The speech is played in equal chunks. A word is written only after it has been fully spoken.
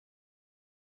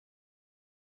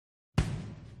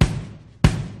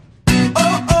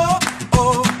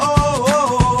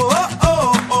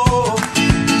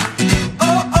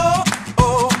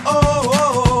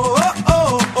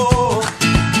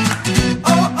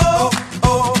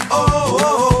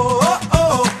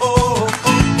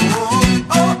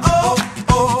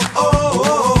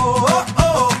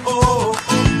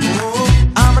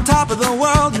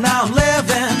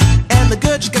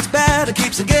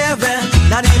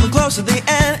close to the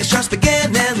end, it's just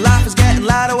beginning. Life is getting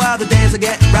lighter while the days are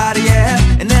getting brighter, yeah.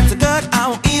 And it's so good, I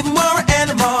won't even worry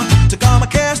anymore. Took all my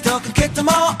cares, took and kicked them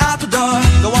all out the door.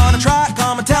 Go on and try,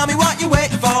 come and tell me what you're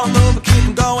waiting for. Move and keep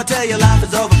them going till your life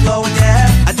is overflowing, yeah.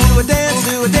 I do a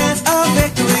dance of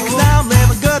victory, cause now I'm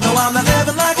living good, no I'm not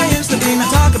living like I used to be.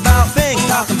 Now talk about things,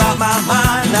 talk about my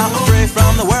mind. Now I'm free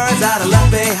from the words that I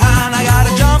left behind. I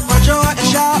gotta jump for joy and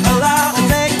shout aloud and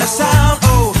make a sound.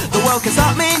 Oh, the world can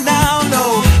stop me now,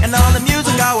 no. And on the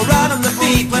music I will ride on the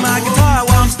beat. Play my guitar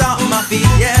while I'm stomping my feet,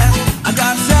 yeah. I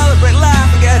gotta celebrate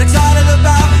life and get excited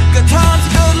about good times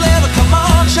and good living. Come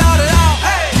on, shout it out,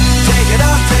 hey! Take it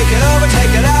up, take it over,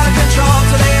 take it out of control.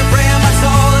 Today I'm freeing my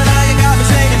soul and now you got me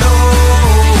singing, oh.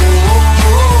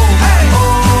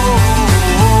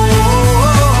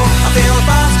 I'm feeling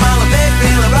fine, smiling big,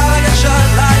 feeling right like I should.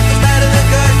 Life is better than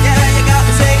good, yeah, you got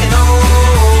me singing, oh.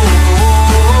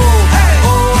 Hey,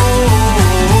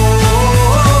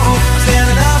 I'm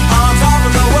standing up on top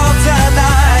of the world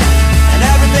tonight, and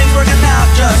everything's working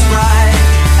out just right.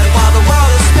 And while the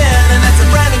world is spinning, it's a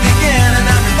brand new beginning,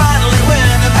 and I'm finally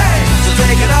winning. Hey, so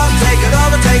take it up, take it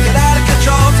over, take it out of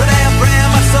control. Today I'm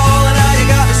freeing my soul, and now you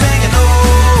got me singing, oh.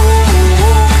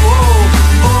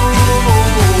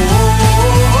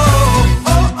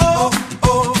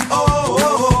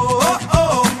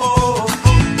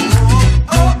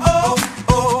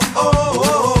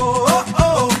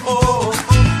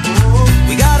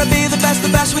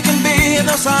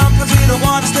 Sometimes we don't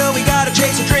want it, still we gotta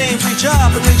chase our dreams. Reach up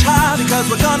and reach high, because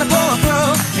we're gonna pull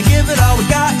through and give it all we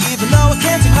got, even though it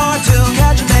can seem hard to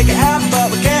catch and make it happen. But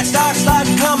we can't stop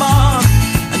sliding, come on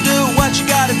and do what you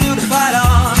gotta do to fight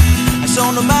on. And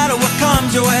so no matter what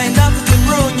comes your way, nothing can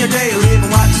ruin your day or even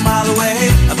wipe the smile away.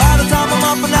 And by the time I'm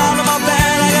up and out of my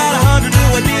bed, I got 100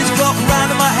 new ideas floating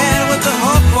around in my head, with the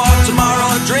hope for tomorrow,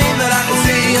 a dream that I can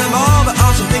see of all the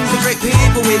awesome things and great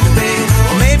people we can be.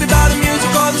 Or maybe by the music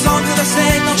or the songs that I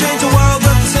sing, I'll change the world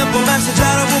with a simple message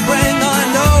that I will bring. All I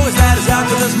know is that it's out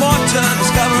there, there's more to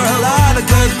discover. A lot of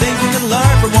good things we can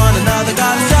learn from one another.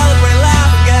 Gotta celebrate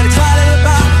life and get excited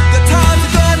about good times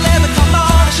and good living. Come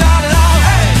on and shout it out,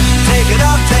 hey! Take it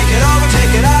up, take it over,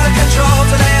 take it out of control.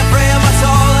 Today I'm freeing my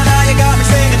soul and now you got me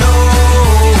singing, oh.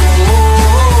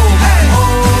 Hey, I'm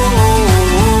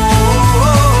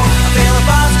feeling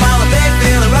fine, smiling big,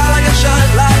 feeling right like I should.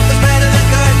 Life is better than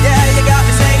good, yeah, you got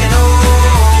me singing, oh.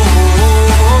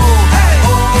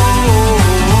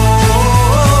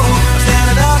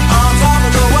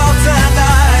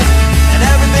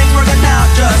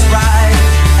 Just right.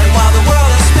 And while the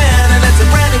world is spinning, it's a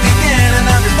brand new beginning,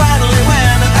 and you're finally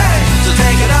winning. Hey, so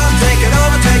take it up, take it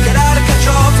over, take it out of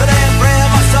control. Today I'm freeing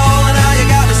my soul, and now you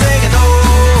got me singing, oh.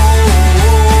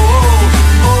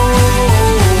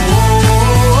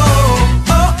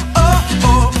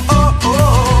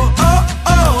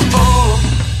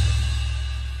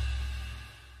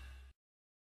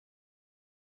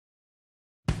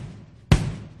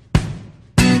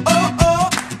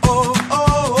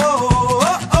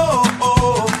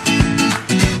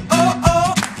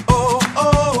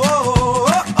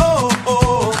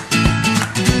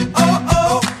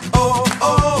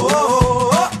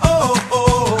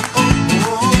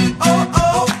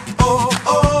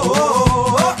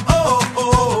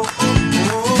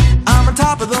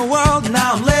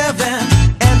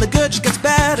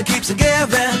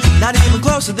 Not even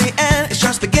close to the end, it's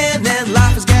just beginning.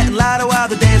 Life is getting lighter while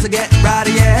the days are getting brighter,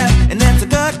 yeah. And it's so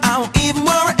good, I won't even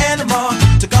worry anymore.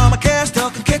 Took all my cares,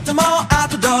 took and kicked them all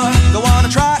out the door. Go on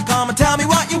and try, come and tell me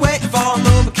what you're waiting for.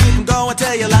 Move and keep them going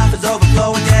till your life is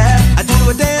overflowing, yeah. I do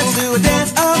a dance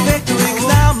of victory, cause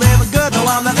now I'm living good, no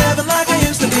I'm not living like I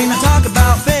used to be. Now talk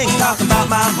about things, talk about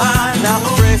my mind. Now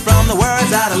I'm free from the words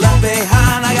that I left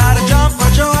behind. I gotta jump for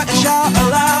joy and shout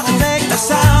aloud and make a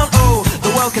sound, oh. The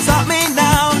world can stop me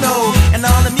now, no. And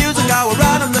on the music I will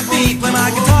ride on the beat. Play my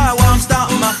guitar while I'm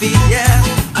stomping my feet,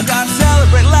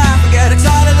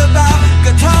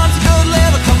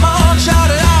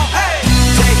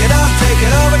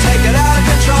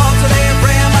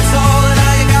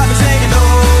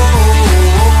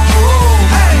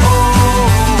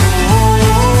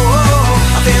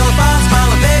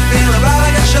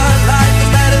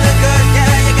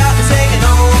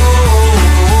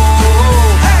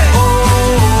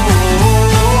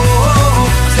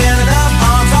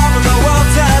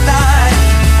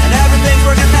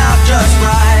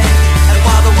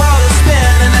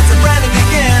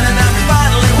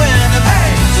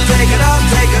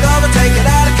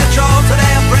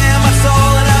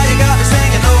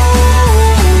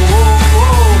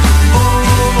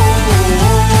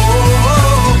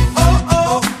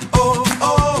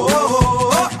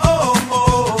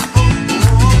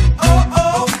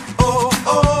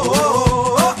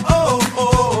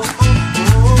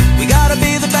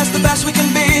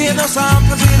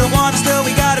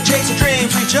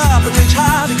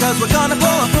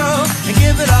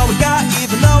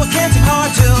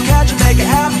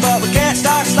 but we can't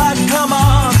stop sliding. Come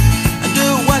on and do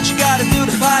what you gotta do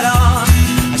to fight on.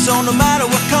 So no matter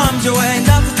what comes your way,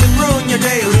 nothing can ruin your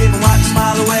day or even wipe a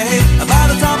smile away. By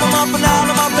the time I'm up and out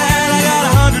of my bed, I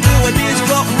got 100 new ideas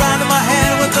floating around in my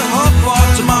head, with the hope for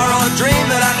tomorrow, a dream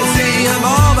that I can see of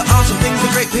all the awesome things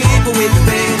and great people we can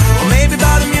be. Or maybe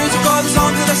by the music or the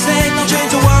songs that I sing, I'll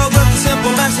change the world with a simple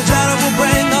message that I will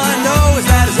bring. All I know is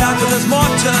that it's out there, there's more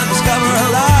to discover, a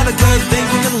lot of good things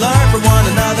we can learn from one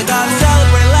another. Gotta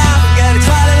celebrate, laugh, and get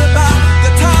excited about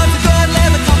good times and good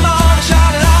living. Come on and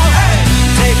shout it out. Hey!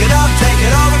 Take it up, take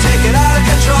it over, take it out of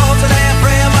control. Today I'm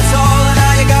free of my soul, and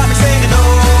now you got me singing. Oh,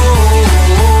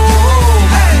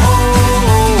 hey, oh,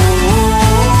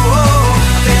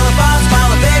 I'm feeling fine,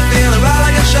 smiling big, feeling right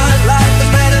like I should. Life is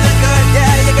better than good,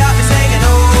 yeah, you got me singing.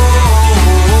 Oh,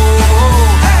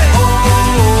 hey, oh,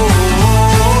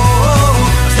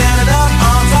 I'm standing up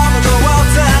on top of the world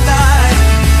tonight,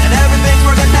 and everything's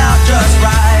working out just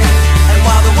right. And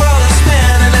while the world is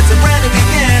spinning, it's a brand new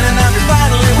beginning, and we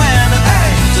finally winning.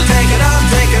 So take it up,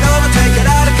 take it over, take it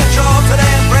out of control.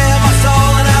 Today I'm free of my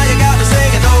soul, and now you got me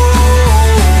singing. Oh,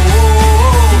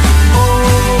 oh,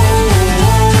 oh,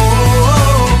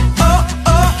 oh,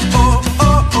 oh,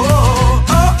 oh,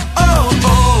 oh, oh,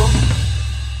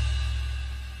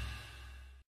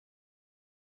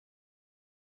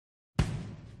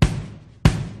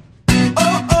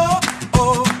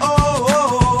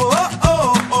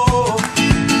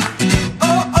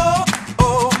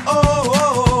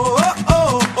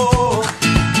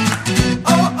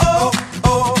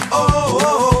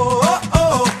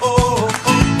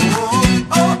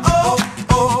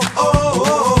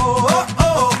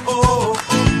 oh.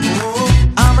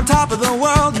 I'm on top of the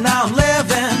world and now I'm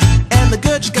living, and the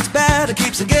good just gets better,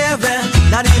 keeps on giving.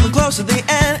 Not even close to the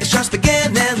end, it's just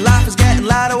beginning. Life is getting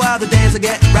lighter while the days are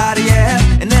getting brighter, yeah.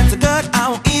 And it's so good, I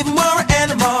won't even worry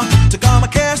anymore. Took all my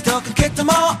cares, took and kicked them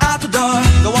all out the door.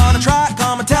 Go on and try,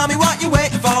 come and tell me what you're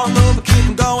waiting for. Move and keep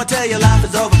them going till your life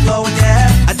is overflowing, yeah.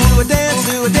 I do a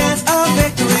dance of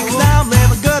victory, cause now I'm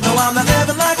living good. No, I'm not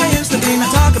living like I used to be.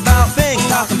 Now talk about things,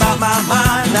 talking about my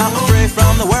mind. Now I'm free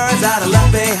from the words that I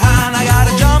left behind. I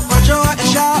gotta jump for joy and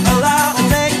shout aloud and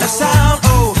make a sound.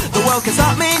 Oh, the world can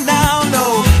stop me now,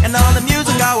 no. And on the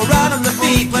music I will ride on the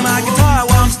beat, play my guitar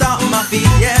while I'm stomping my feet,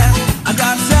 yeah. I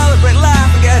gotta celebrate,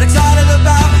 laugh, and get excited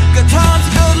about good times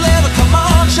and good living. Come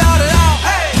on, shout it out.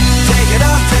 Hey! Take it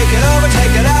up, take it over,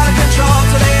 take it out of control.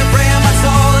 Today I'm free of my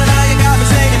soul, and now you got me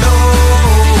singing. Oh,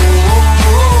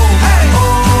 hey,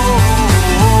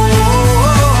 oh,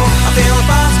 I'm feeling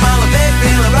fine, smiling big,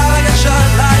 feeling right like I should.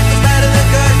 Life is better than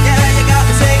good, yeah, you got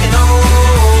me singing. Oh,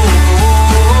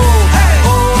 hey,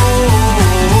 oh,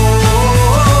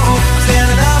 I'm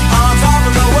standing up on top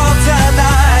of the world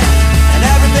tonight, and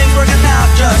everything's working out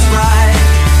just right.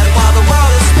 And while the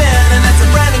world is spinning, it's a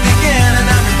brand new beginning,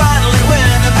 and we finally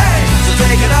winning. Hey, so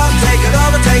take it up, take it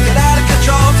over, take it out of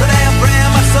control. Today I'm free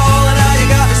of my soul, and now you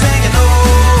got me singing. Oh,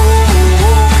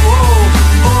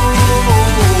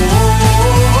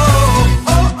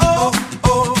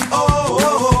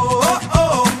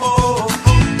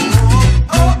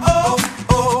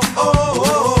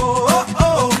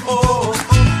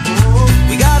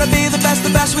 we gotta be the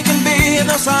best we can be. And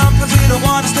though sometimes we don't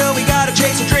want to, still we gotta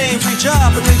chase our dreams. Reach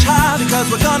up and reach high, because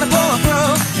we're gonna pull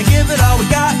through and give it all we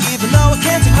got, even though it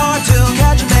can seem hard to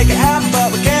catch and make it happen.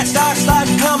 But we can't stop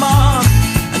sliding. Come on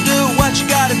and do what you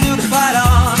gotta do to fight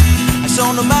on. And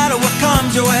so no matter what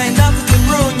comes your way, nothing can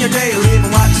ruin your day or even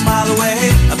wipe a smile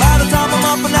away. By the time I'm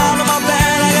up and out of my bed,